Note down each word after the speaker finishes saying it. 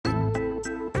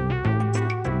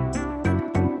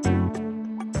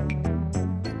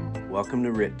Welcome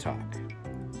to RIT Talk.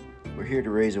 We're here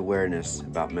to raise awareness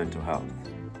about mental health.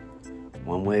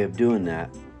 One way of doing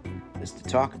that is to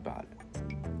talk about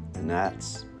it, and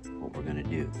that's what we're going to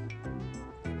do.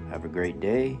 Have a great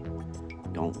day,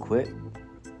 don't quit,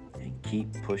 and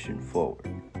keep pushing forward.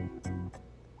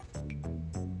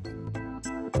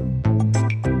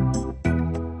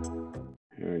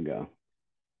 There we go.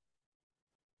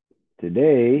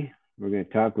 Today, we're going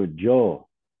to talk with Joel.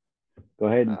 Go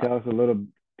ahead and tell us a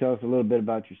little bit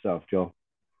about yourself, Joel.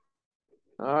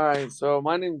 All right, so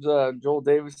my name's Joel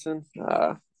Davison.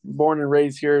 Born and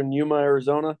raised here in Yuma,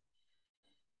 Arizona.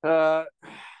 Uh,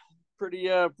 pretty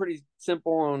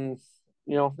simple and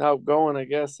outgoing, I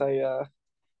guess. I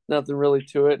nothing really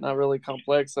to it, not really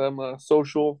complex. I'm a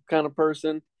social kind of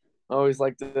person. I always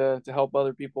like to help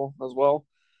other people as well.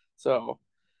 So,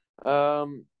 I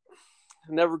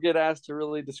never get asked to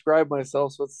really describe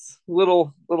myself, so it's a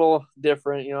little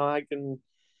different.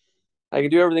 I can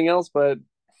do everything else, but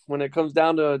when it comes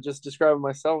down to just describing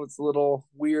myself, it's a little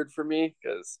weird for me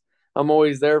because I'm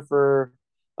always there for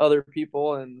other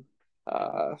people, and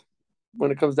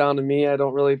when it comes down to me, I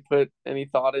don't really put any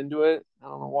thought into it. I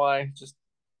don't know why, just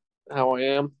how I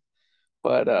am.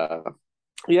 But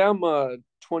yeah, I'm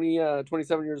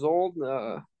 27 years old.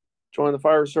 Joined the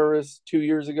fire service 2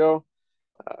 years ago.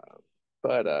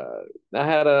 But I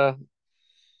had a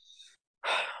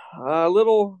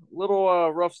little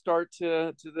rough start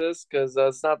to this because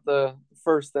it's not the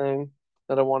first thing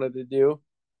that I wanted to do,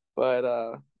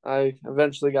 but I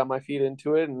eventually got my feet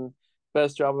into it, and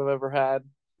best job I've ever had.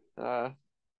 Uh,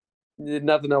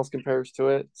 Nothing else compares to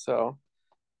it. So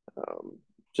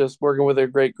just working with a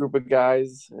great group of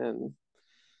guys, and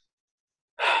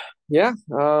yeah,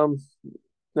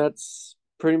 that's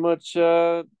pretty much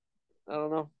I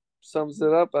don't know, sums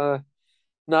it up.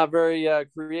 Not very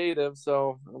creative,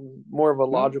 so I'm more of a No,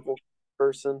 logical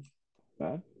person.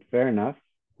 fair enough.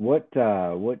 What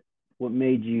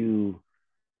made you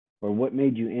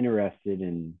interested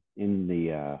in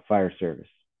the fire service?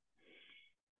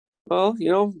 Well,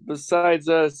 besides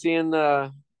seeing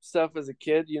stuff as a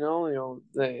kid,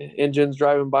 the engines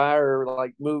driving by or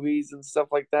like movies and stuff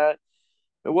like that,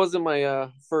 it wasn't my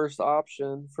first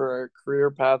option for a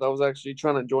career path. I was actually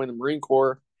trying to join the Marine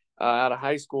Corps out of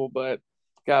high school, but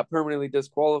got permanently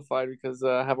disqualified because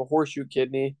I have a horseshoe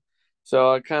kidney.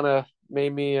 So it kind of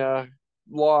made me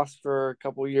lost for a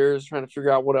couple of years trying to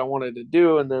figure out what I wanted to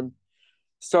do, and then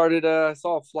started. I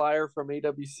saw a flyer from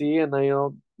AWC, and they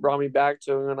brought me back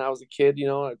to when I was a kid.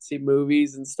 I'd see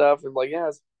movies and stuff, and like, yeah,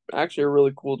 it's actually a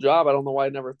really cool job. I don't know why I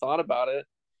never thought about it,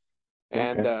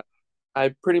 and Okay.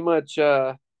 I pretty much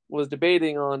was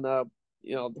debating on the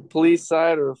police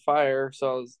side or fire.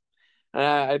 So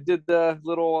I did the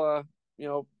little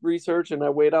research, and I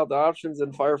weighed out the options,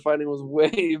 and firefighting was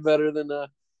way better than the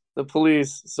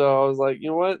police. So I was like, you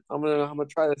know what, I'm gonna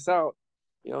try this out.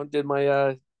 Did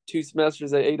my 2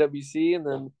 semesters at AWC, and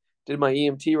then did my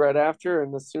EMT right after.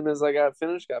 And as soon as I got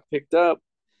finished, got picked up.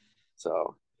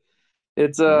 So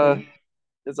it's uh Nice.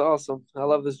 it's awesome. I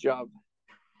love this job.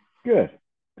 Good.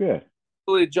 Good.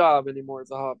 Really a job anymore.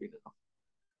 It's a hobby now.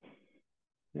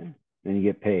 Yeah. And you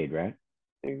get paid, right?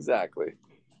 Exactly.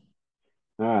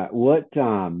 All right.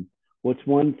 What's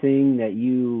one thing that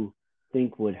you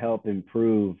think would help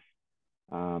improve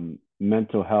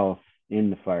mental health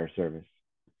in the fire service?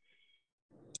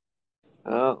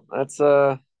 That's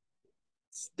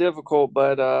it's difficult,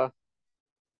 but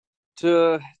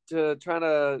to to try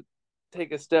to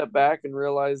take a step back and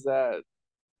realize that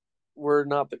we're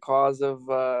not the cause of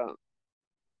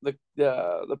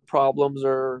the problems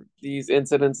or these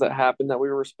incidents that happen, that we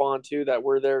respond to, that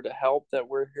we're there to help, that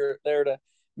we're there to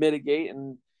mitigate,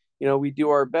 and we do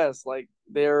our best. Like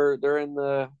they're in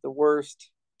the worst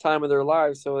time of their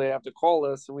lives, so they have to call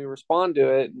us and we respond to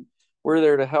it, and we're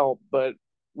there to help. But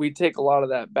we take a lot of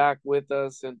that back with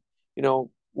us, and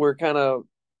we're kind of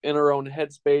in our own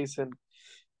headspace, and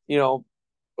you know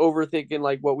overthinking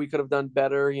like what we could have done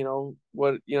better, and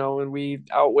we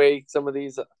outweigh some of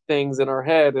these things in our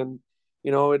head. And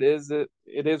it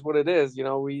is what it is.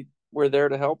 We're there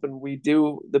to help, and we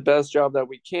do the best job that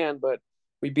we can, but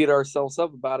we beat ourselves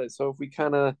up about it. So if we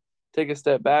kind of take a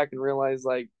step back and realize,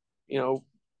 like, you know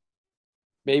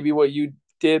maybe what you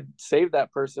did saved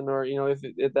that person, or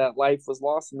if that life was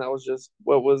lost and that was just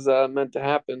what was meant to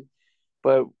happen.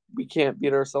 But we can't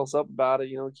beat ourselves up about it.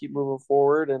 Keep moving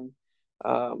forward, and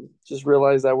just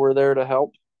realize that we're there to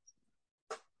help.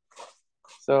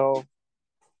 So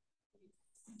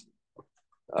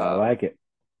I um, like it.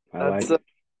 I like that's it.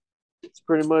 it's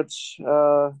pretty much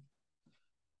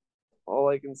all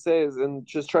I can say is, and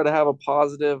just try to have a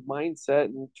positive mindset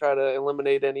and try to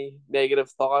eliminate any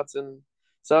negative thoughts. And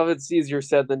some of it's easier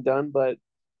said than done, but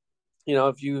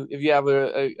if you have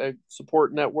a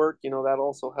support network, that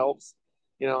also helps.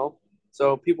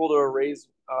 So people to raise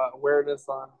awareness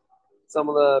on some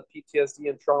of the PTSD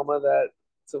and trauma that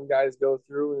some guys go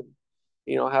through,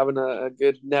 and having a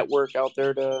good network out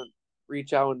there to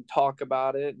reach out and talk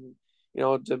about it,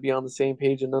 and to be on the same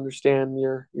page and understand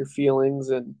your feelings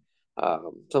and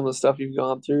some of the stuff you've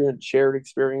gone through and shared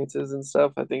experiences and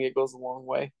stuff. I think it goes a long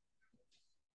way.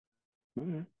 All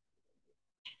right.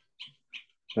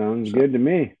 Sounds So good to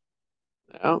me.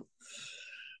 yeah. All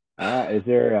right. Is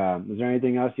there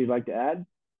anything else you'd like to add?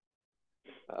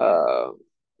 uh,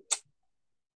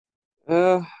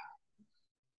 uh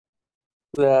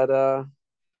that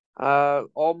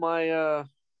all my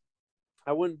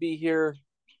I wouldn't be here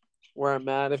where I'm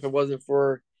at if it wasn't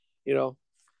for you know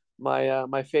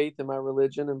my faith and my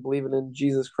religion and believing in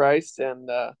Jesus Christ. And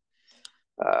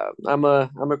I'm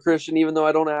a Christian, even though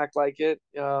I don't act like it.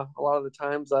 A lot of the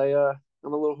times I'm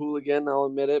a little hooligan, I'll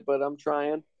admit it, but I'm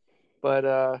trying. But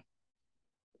I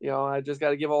just got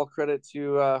to give all credit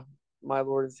to my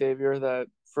Lord and Savior, that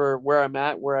for where I'm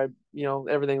at, where I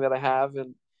everything that I have,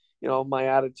 and my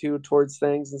attitude towards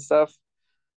things and stuff.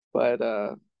 But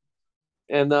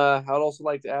I'd also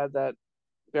like to add that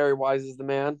Barry Wise is the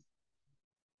man.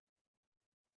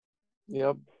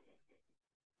 Yep.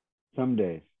 Some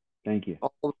days. Thank you.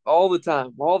 All the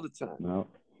time, all the time. No.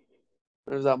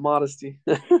 There's that modesty.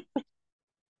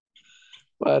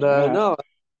 But All right. no,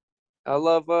 I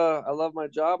love my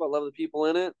job. I love the people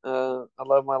in it. I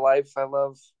love my life. I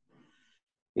love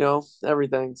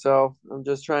everything. So I'm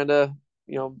just trying to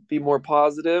be more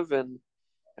positive and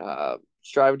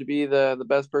strive to be the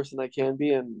best person I can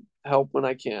be and help when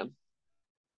I can.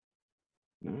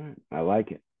 All right. I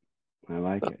like it. I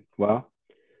like it. Well,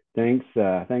 thanks.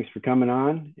 Thanks for coming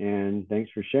on, and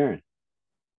thanks for sharing.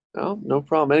 No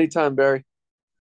problem. Anytime, Barry.